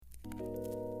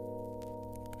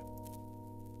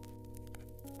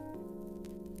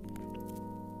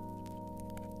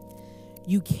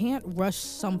You can't rush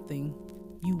something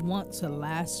you want to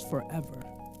last forever.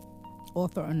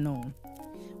 Author unknown.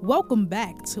 Welcome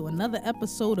back to another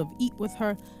episode of Eat With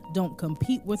Her, Don't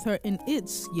Compete With Her, and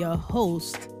it's your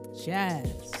host,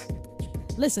 Jazz.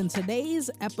 Listen, today's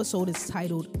episode is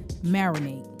titled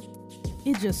Marinate.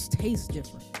 It just tastes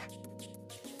different.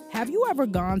 Have you ever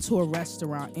gone to a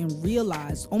restaurant and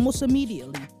realized almost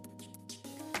immediately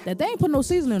that they ain't put no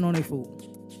seasoning on their food?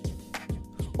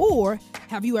 Or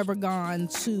have you ever gone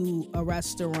to a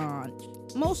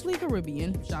restaurant, mostly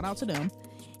Caribbean, shout out to them,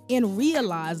 and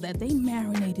realized that they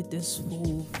marinated this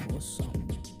food for some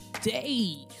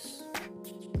days?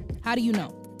 How do you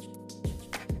know?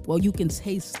 Well, you can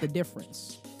taste the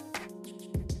difference.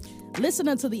 Listen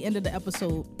until the end of the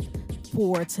episode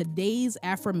for today's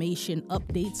affirmation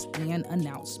updates and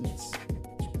announcements.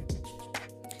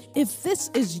 If this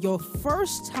is your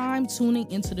first time tuning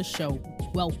into the show,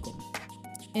 welcome.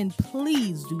 And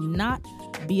please do not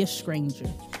be a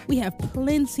stranger. We have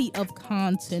plenty of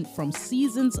content from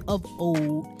seasons of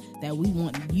old that we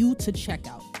want you to check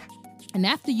out. And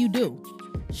after you do,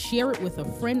 share it with a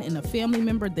friend and a family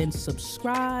member, then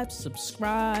subscribe.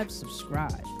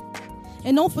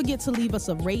 And don't forget to leave us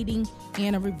a rating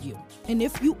and a review. And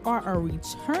if you are a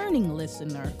returning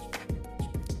listener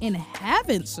and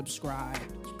haven't subscribed,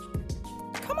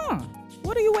 come on,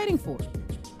 what are you waiting for?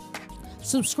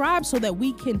 Subscribe so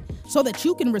that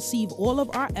you can receive all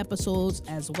of our episodes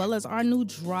as well as our new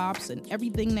drops and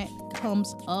everything that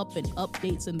comes up and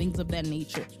updates and things of that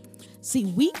nature. See,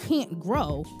 we can't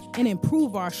grow and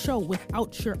improve our show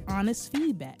without your honest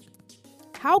feedback.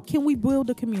 How can we build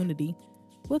a community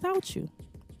without you?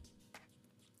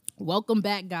 Welcome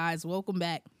back, guys. Welcome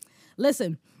back.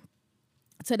 Listen,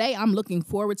 today I'm looking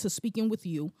forward to speaking with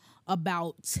you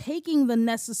about taking the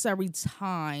necessary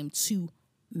time to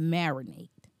marinate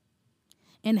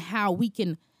and how we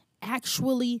can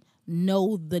actually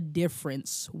know the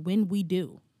difference when we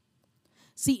do.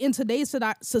 See, in today's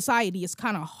society, it's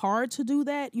kind of hard to do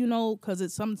that, because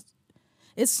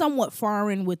it's somewhat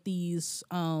foreign with these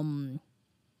many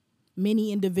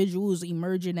individuals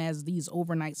emerging as these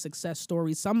overnight success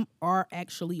stories. Some are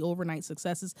actually overnight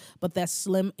successes, but that's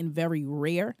slim and very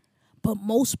rare. But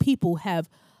most people have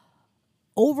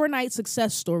overnight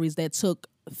success stories that took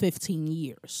 15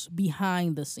 years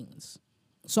behind the scenes.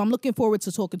 So I'm looking forward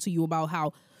to talking to you about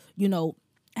how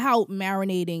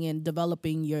marinating and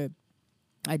developing your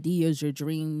ideas, your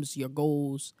dreams, your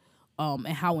goals, and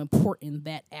how important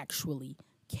that actually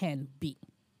can be.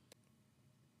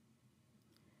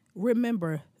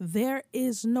 Remember, there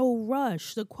is no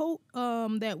rush. The quote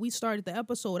that we started the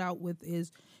episode out with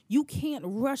is, you can't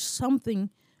rush something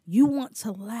you want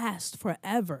to last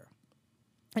forever.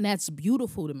 And that's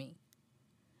beautiful to me.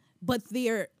 But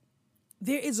there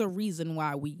is a reason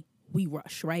why we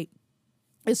rush, right?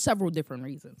 There's several different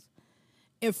reasons.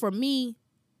 And for me,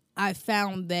 I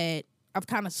found that I've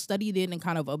kind of studied it and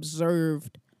kind of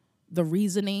observed the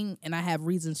reasoning. And I have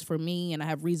reasons for me, and I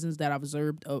have reasons that I've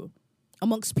observed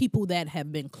amongst people that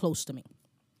have been close to me.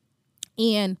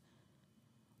 And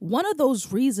one of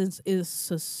those reasons is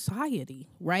society,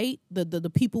 right? The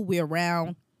people we're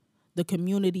around, the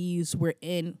communities we're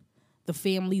in, the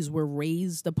families we're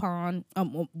raised upon,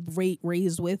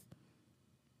 raised with.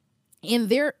 And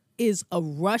there is a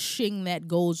rushing that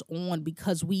goes on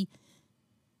because we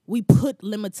put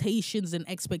limitations and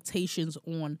expectations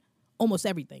on almost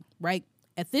everything, right?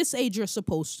 At this age, you're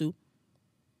supposed to.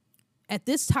 At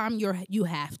this time, you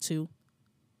have to.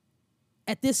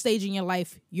 At this stage in your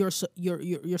life, you're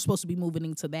supposed to be moving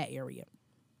into that area.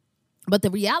 But the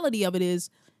reality of it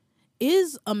is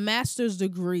a master's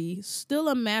degree still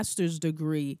a master's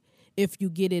degree if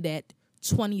you get it at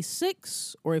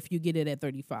 26 or if you get it at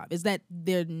 35? Is that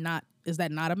not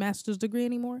a master's degree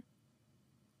anymore?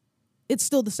 It's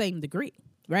still the same degree,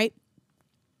 right?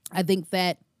 I think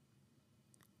that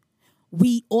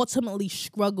we ultimately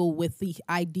struggle with the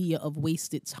idea of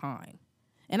wasted time.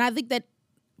 And I think that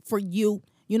for you,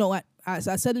 as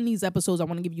I said in these episodes, I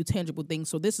want to give you tangible things.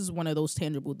 So this is one of those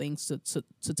tangible things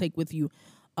to take with you.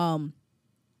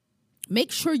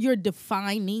 Make sure you're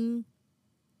defining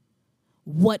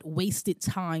what wasted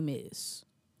time is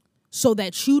so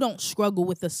that you don't struggle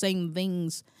with the same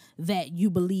things that you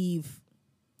believe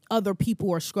other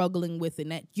people are struggling with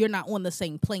and that you're not on the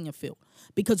same playing field.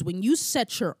 Because when you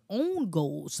set your own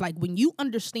goals, like when you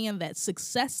understand that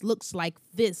success looks like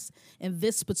this in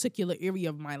this particular area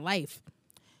of my life,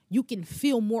 you can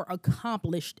feel more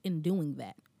accomplished in doing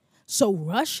that. So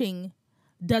rushing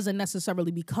doesn't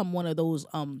necessarily become one of those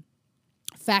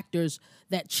factors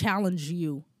that challenge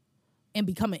you and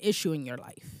become an issue in your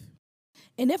life.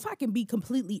 And if I can be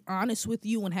completely honest with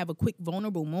you and have a quick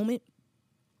vulnerable moment,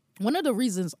 one of the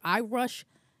reasons I rush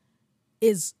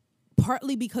is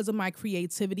partly because of my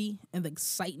creativity and the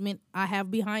excitement I have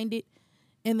behind it.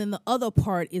 And then the other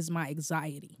part is my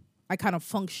anxiety. I kind of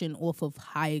function off of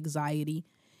high anxiety.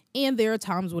 And there are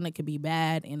times when it can be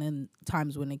bad and then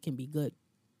times when it can be good.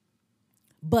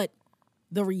 But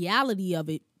the reality of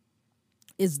it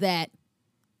is that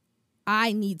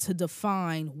I need to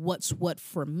define what's what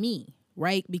for me,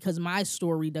 right? Because my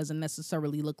story doesn't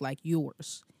necessarily look like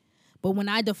yours. But when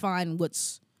I define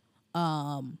what's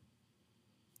a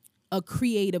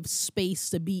creative space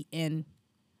to be in,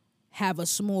 have a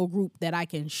small group that I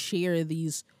can share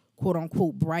these quote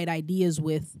unquote bright ideas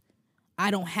with,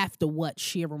 I don't have to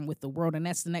share them with the world. And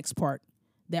that's the next part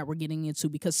that we're getting into,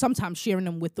 because sometimes sharing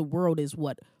them with the world is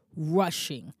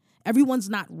rushing. Everyone's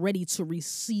not ready to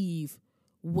receive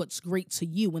what's great to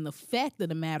you. And the fact of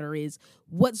the matter is,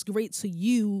 what's great to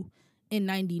you in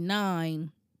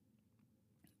 99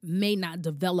 may not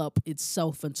develop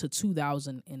itself until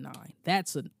 2009.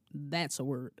 That's a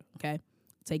word, okay?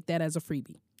 Take that as a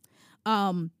freebie.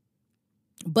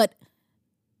 But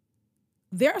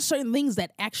there are certain things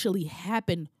that actually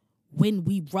happen when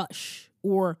we rush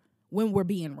or when we're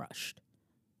being rushed.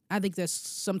 I think that's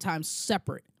sometimes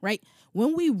separate, right?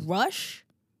 When we rush,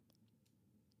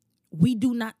 we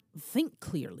do not think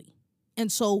clearly.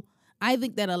 And so I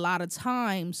think that a lot of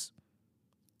times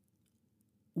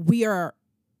when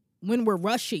we're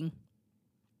rushing,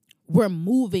 we're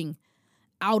moving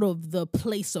out of the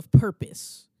place of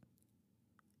purpose.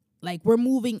 Like, we're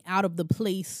moving out of the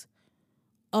place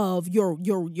of your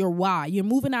why. You're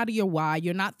moving out of your why.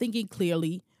 You're not thinking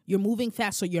clearly. You're moving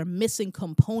fast, so you're missing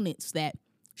components that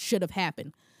should have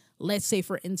happened. Let's say,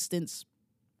 for instance,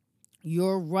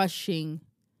 you're rushing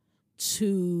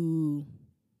to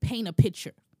paint a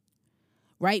picture,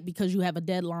 right? Because you have a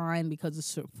deadline, because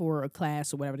it's for a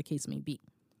class or whatever the case may be.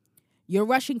 You're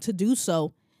rushing to do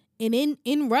so. And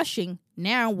in rushing,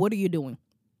 now what are you doing?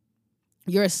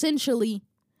 You're essentially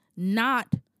not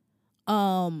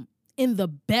in the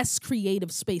best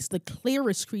creative space, the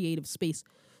clearest creative space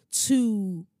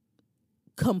to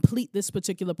complete this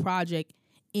particular project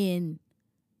in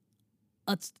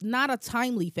not a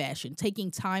timely fashion,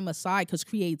 taking time aside, because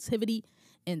creativity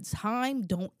and time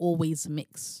don't always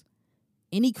mix.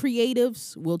 Any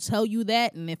creatives will tell you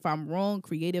that, and if I'm wrong,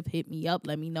 creative, hit me up,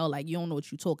 let me know, like, you don't know what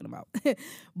you're talking about.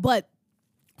 But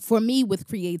for me, with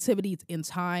creativity and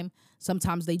time,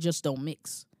 sometimes they just don't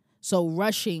mix. So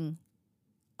rushing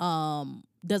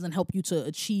doesn't help you to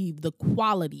achieve the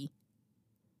quality.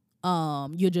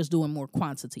 You're just doing more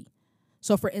quantity.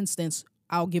 So, for instance,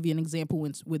 I'll give you an example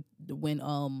when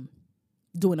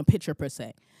doing a picture per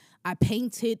se. I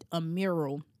painted a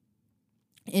mural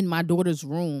in my daughter's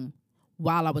room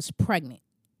while I was pregnant,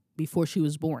 before she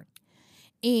was born.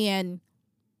 And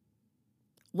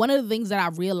one of the things that I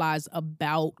realized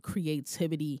about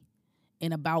creativity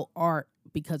and about art,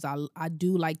 because I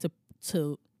do like to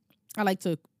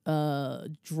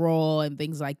draw and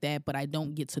things like that, but I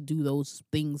don't get to do those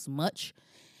things much.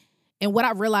 And what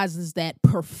I realized is that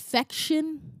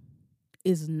perfection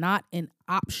is not an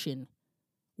option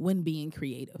when being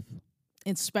creative,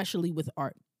 especially with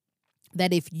art.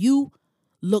 That if you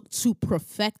look to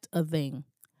perfect a thing,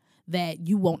 that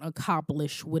you won't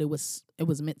accomplish what it was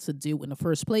meant to do in the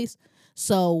first place.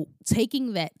 So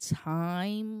taking that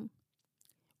time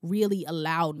really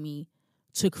allowed me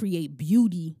to create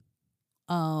beauty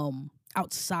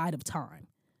outside of time.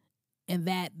 And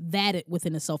that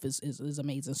within itself is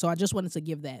amazing. So I just wanted to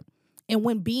give that. And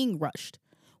when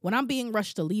I'm being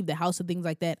rushed to leave the house and things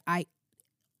like that, I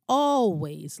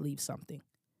always leave something.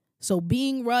 So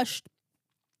being rushed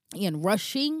and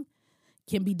rushing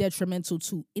can be detrimental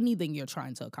to anything you're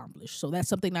trying to accomplish. So that's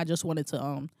something I just wanted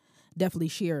to definitely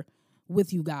share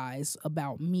with you guys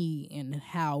about me and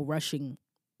how rushing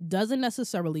doesn't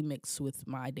necessarily mix with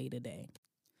my day-to-day.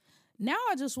 Now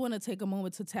I just want to take a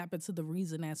moment to tap into the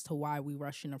reason as to why we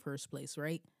rush in the first place,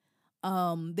 right?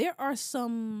 There are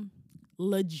some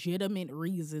legitimate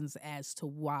reasons as to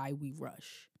why we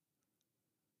rush.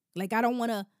 Like, I don't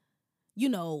want to,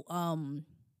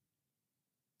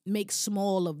 make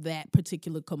small of that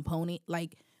particular component.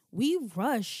 Like, we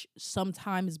rush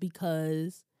sometimes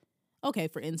because, okay,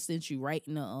 for instance, you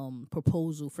writing a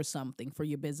proposal for something for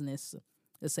your business.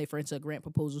 Let's say, for instance, a grant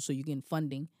proposal, so you're getting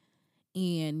funding.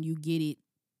 And you get it,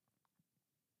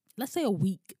 let's say a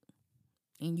week,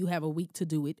 and you have a week to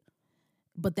do it.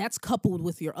 But that's coupled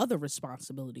with your other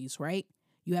responsibilities, right?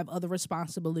 You have other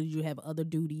responsibilities, you have other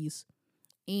duties,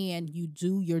 and you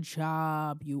do your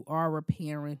job. You are a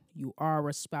parent, you are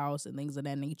a spouse, and things of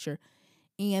that nature.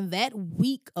 And that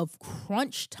week of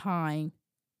crunch time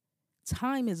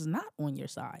is not on your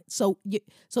side. So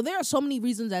there are so many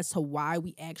reasons as to why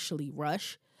we actually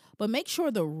rush, but make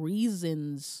sure the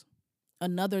reasons,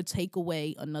 another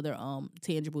takeaway, another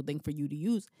tangible thing for you to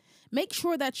use, make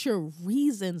sure that your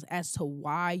reasons as to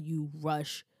why you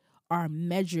rush are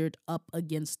measured up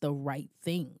against the right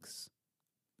things.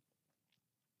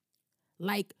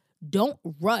 Like, don't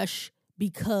rush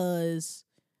because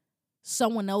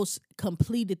someone else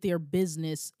completed their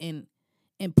business and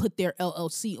put their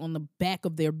LLC on the back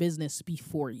of their business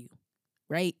before you,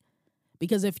 right?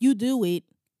 Because if you do it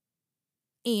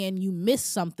and you miss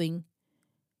something,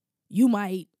 you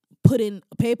might put in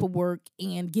paperwork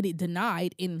and get it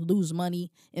denied and lose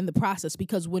money in the process,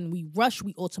 because when we rush,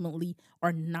 we ultimately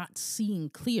are not seeing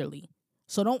clearly.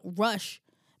 So don't rush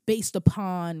based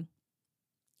upon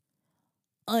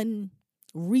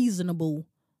unreasonable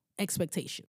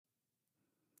expectation.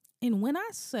 And when I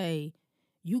say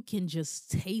you can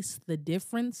just taste the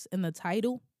difference in the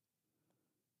title,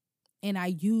 and I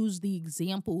use the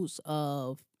examples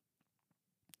of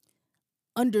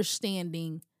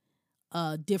understanding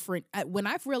different, when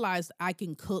I've realized I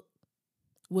can cook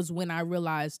was when I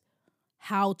realized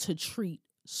how to treat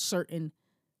certain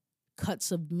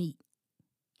cuts of meat,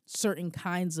 certain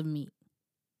kinds of meat.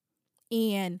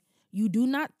 And you do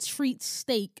not treat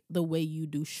steak the way you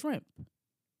do shrimp.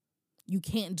 You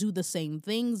can't do the same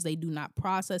things. They do not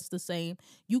process the same.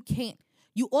 You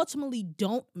ultimately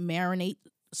don't marinate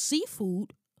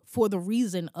seafood for the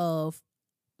reason of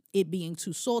it being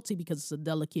too salty, because it's a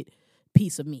delicate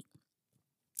piece of meat.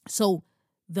 So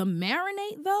the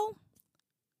marinate, though,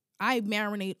 I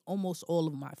marinate almost all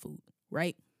of my food,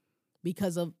 right?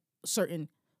 Because of certain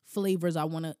flavors I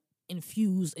want to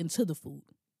infuse into the food.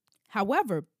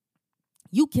 However,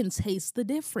 you can taste the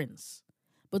difference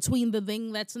between the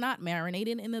thing that's not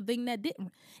marinated and the thing that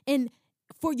didn't. And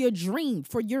for your dream,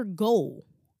 for your goal,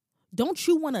 don't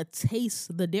you want to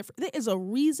taste the difference? There is a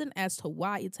reason as to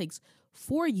why it takes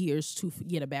 4 years to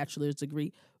get a bachelor's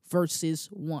degree versus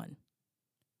 1.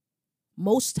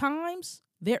 Most times,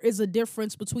 there is a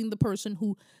difference between the person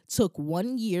who took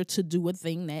 1 year to do a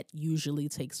thing that usually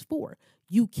takes 4.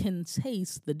 You can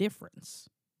taste the difference.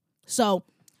 So,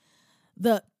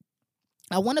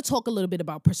 I want to talk a little bit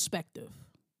about perspective.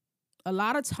 A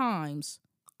lot of times,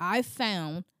 I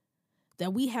found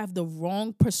that we have the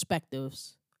wrong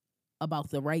perspectives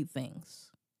about the right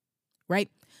things, right?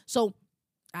 So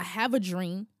I have a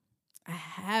dream. I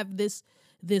have this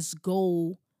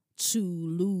goal to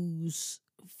lose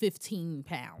 15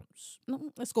 pounds.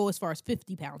 Let's go as far as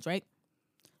 50 pounds, right?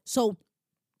 So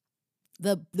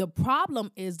the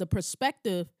problem is the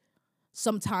perspective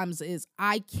sometimes is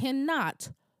I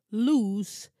cannot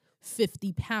lose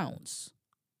 50 pounds.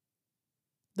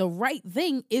 The right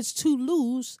thing is to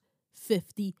lose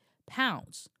 50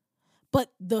 pounds.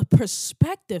 But the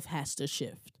perspective has to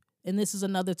shift. And this is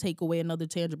another takeaway, another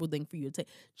tangible thing for you to take.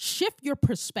 Shift your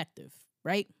perspective,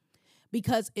 right?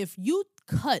 Because if you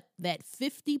cut that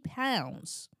 50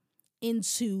 pounds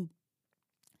into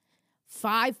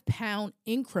 5-pound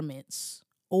increments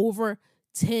over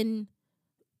 10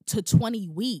 to 20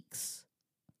 weeks,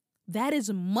 that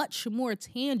is much more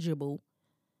tangible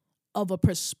of a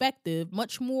perspective,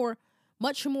 much more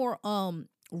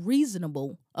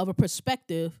reasonable of a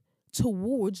perspective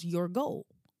towards your goal.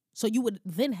 So you would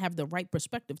then have the right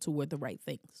perspective toward the right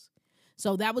things.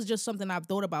 So that was just something I've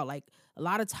thought about. Like, a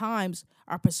lot of times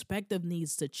our perspective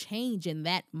needs to change, and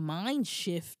that mind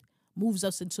shift moves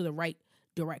us into the right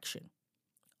direction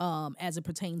as it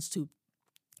pertains to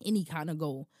any kind of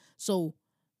goal. So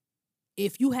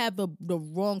if you have the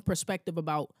wrong perspective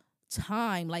about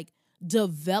time, like,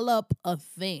 develop a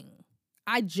thing.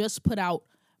 I just put out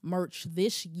merch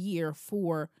this year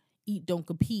for Eat Don't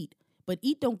Compete, but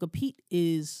Eat Don't Compete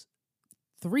is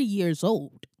 3 years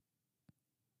old.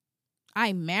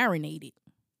 I marinated.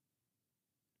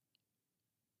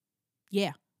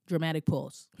 Yeah, dramatic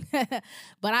pause.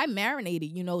 But I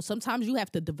marinated. Sometimes you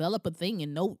have to develop a thing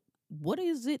and know what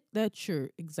is it that you're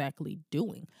exactly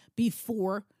doing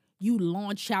before you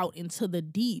launch out into the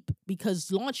deep,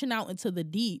 because launching out into the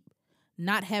deep,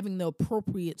 not having the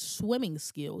appropriate swimming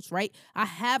skills, right? I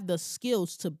have the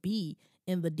skills to be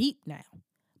in the deep now,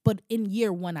 but in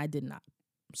year 1, I did not.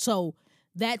 So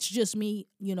that's just me,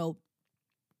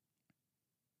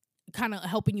 kind of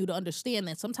helping you to understand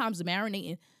that sometimes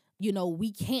marinating,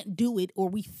 we can't do it, or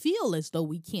we feel as though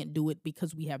we can't do it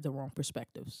because we have the wrong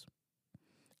perspectives.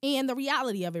 And the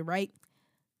reality of it, right?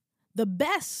 The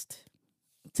best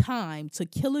time to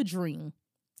kill a dream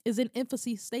is in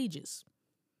infancy stages.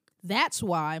 That's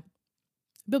why,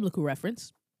 biblical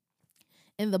reference,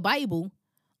 in the Bible,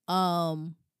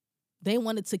 They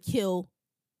wanted to kill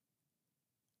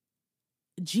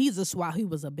Jesus while he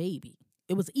was a baby.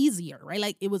 It was easier, right?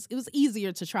 Like it was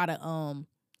easier to try to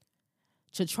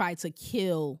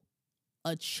kill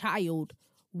a child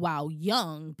while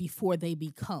young before they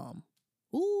become.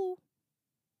 Ooh,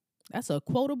 that's a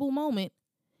quotable moment.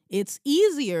 It's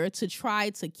easier to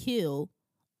try to kill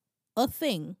a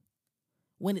thing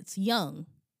when it's young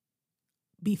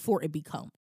before it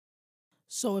becomes.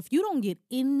 So if you don't get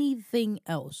anything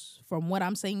else from what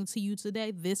I'm saying to you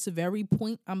today, this very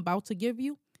point I'm about to give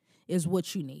you is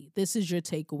what you need. This is your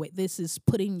takeaway. This is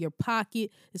put in your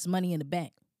pocket. It's money in the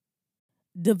bank.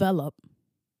 Develop.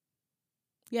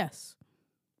 Yes.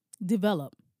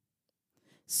 Develop.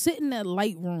 Sit in that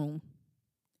light room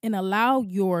and allow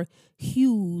your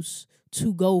hues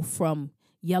to go from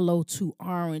yellow to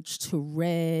orange to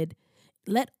red.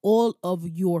 Let all of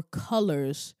your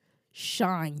colors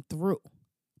shine through,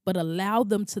 but allow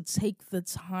them to take the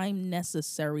time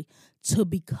necessary to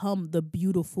become the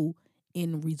beautiful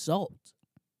end result.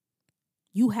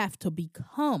 You have to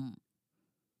become,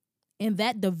 and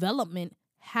that development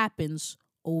happens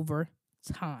over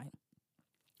time.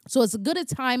 So it's as good a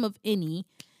time of any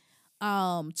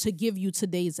to give you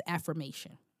today's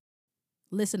affirmation.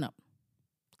 Listen up.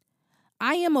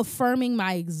 I am affirming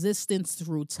my existence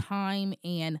through time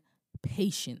and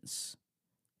patience.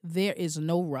 There is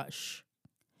no rush.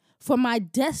 For my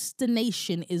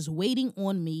destination is waiting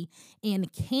on me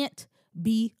and can't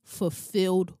be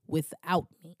fulfilled without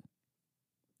me.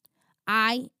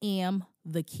 I am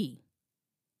the key.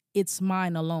 It's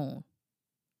mine alone.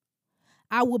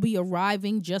 I will be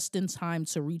arriving just in time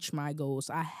to reach my goals.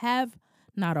 I have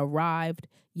not arrived,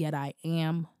 yet I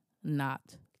am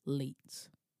not late.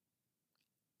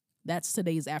 That's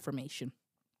today's affirmation.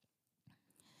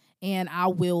 And I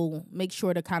will make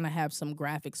sure to kind of have some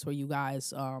graphics for you guys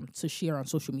to share on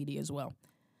social media as well.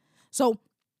 So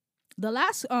the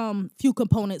last few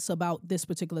components about this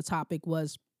particular topic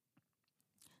was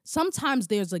sometimes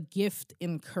there's a gift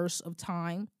and curse of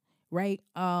time, right?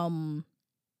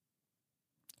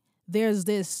 There's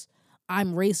this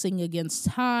I'm racing against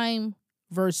time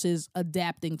versus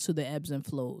adapting to the ebbs and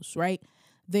flows, right?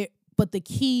 But the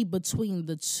key between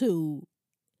the two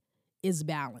is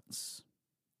balance.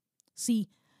 See,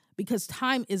 because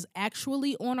time is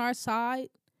actually on our side,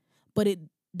 but it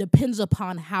depends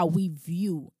upon how we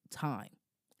view time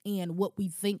and what we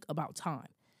think about time.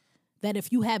 That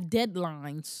if you have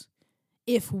deadlines,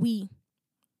 if we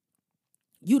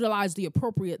utilize the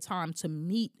appropriate time to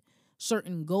meet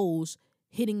certain goals,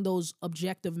 hitting those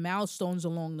objective milestones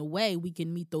along the way, we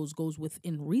can meet those goals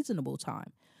within reasonable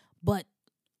time. But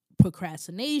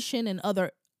procrastination and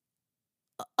other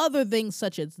things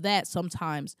such as that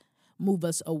sometimes move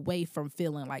us away from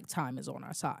feeling like time is on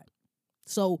our side.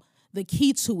 So the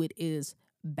key to it is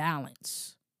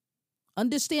balance.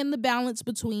 Understand the balance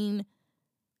between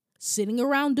sitting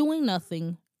around doing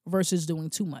nothing versus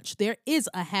doing too much. There is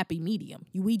a happy medium.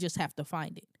 We just have to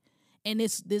find it. And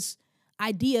it's this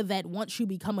idea that once you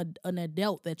become an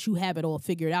adult that you have it all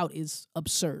figured out is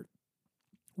absurd.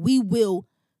 We will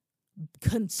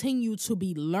continue to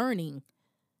be learning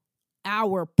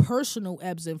our personal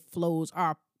ebbs and flows,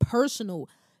 our personal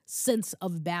sense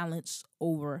of balance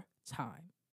over time.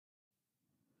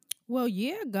 Well,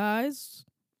 yeah, guys,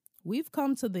 we've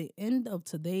come to the end of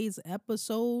today's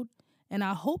episode, and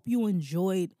I hope you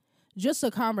enjoyed just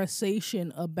a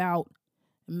conversation about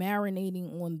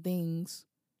marinating on things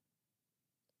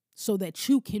so that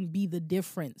you can be the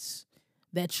difference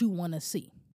that you want to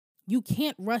see. You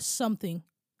can't rush something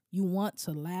you want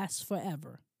to last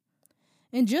forever.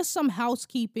 And just some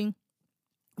housekeeping,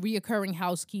 reoccurring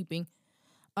housekeeping.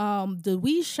 The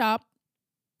Deweese Shop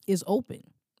is open.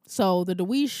 So the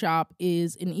Deweese Shop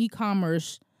is an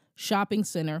e-commerce shopping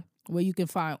center where you can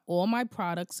find all my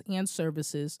products and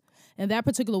services. And that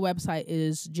particular website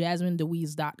is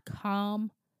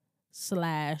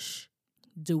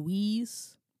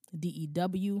jasminedeweese.com/Deweese,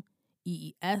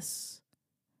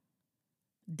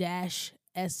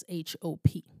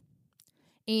 DEWEES-SHOP.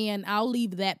 And I'll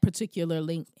leave that particular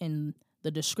link in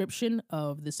the description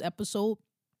of this episode.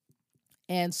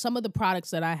 And some of the products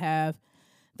that I have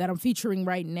that I'm featuring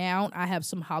right now, I have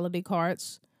some holiday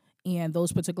cards. And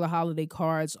those particular holiday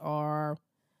cards are,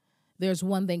 there's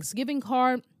one Thanksgiving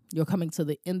card. You're coming to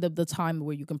the end of the time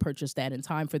where you can purchase that in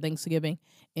time for Thanksgiving.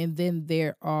 And then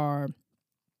there are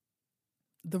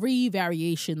 3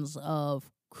 variations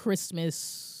of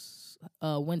Christmas,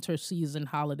 winter season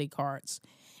holiday cards.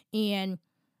 And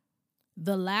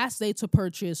the last day to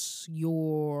purchase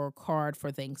your card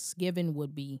for Thanksgiving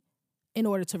would be, in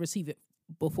order to receive it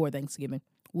before Thanksgiving,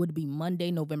 would be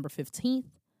Monday, November 15th.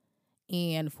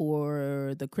 And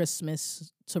for the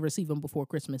Christmas, to receive them before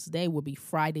Christmas Day, will be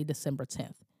Friday, December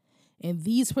 10th. And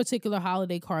these particular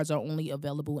holiday cards are only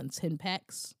available in 10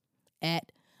 packs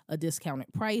at a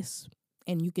discounted price.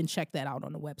 And you can check that out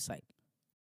on the website.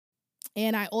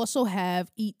 And I also have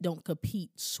Eat, Don't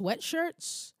Compete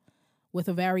sweatshirts with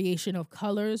a variation of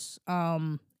colors.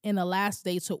 And the last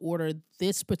day to order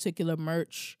this particular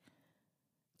merch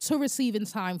to receive in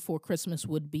time for Christmas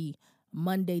would be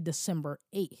Monday, December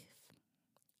 8th.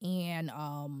 And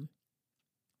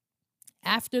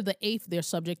after the 8th, they're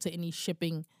subject to any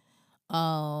shipping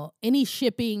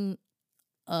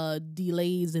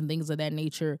delays and things of that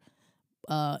nature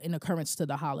in occurrence to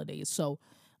the holidays. So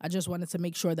I just wanted to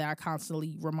make sure that I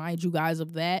constantly remind you guys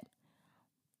of that.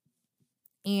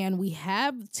 And we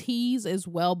have tees as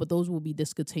well, but those will be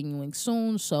discontinuing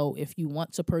soon. So if you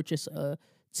want to purchase a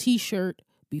t-shirt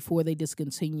before they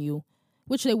discontinue,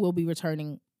 which they will be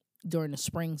returning during the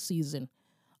spring season,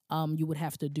 you would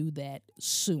have to do that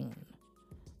soon.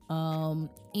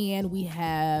 And we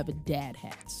have dad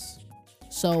hats.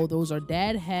 So those are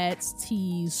dad hats,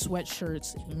 tees,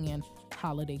 sweatshirts, and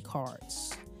holiday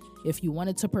cards. If you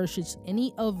wanted to purchase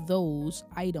any of those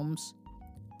items,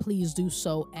 please do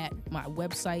so at my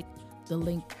website. The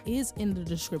link is in the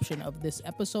description of this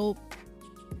episode.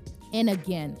 And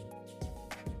again,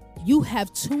 you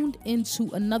have tuned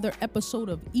into another episode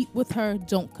of Eat With Her,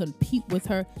 Don't Compete With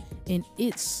Her, and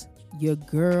it's your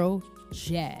girl,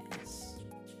 Jazz.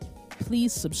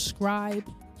 Please subscribe,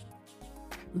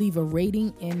 leave a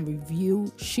rating and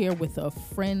review, share with a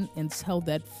friend, and tell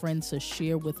that friend to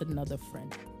share with another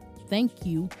friend. Thank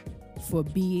you for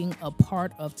being a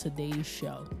part of today's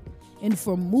show and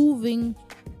for moving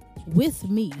with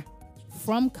me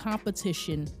from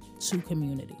competition to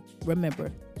community.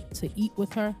 Remember, to eat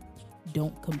with her,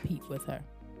 don't compete with her.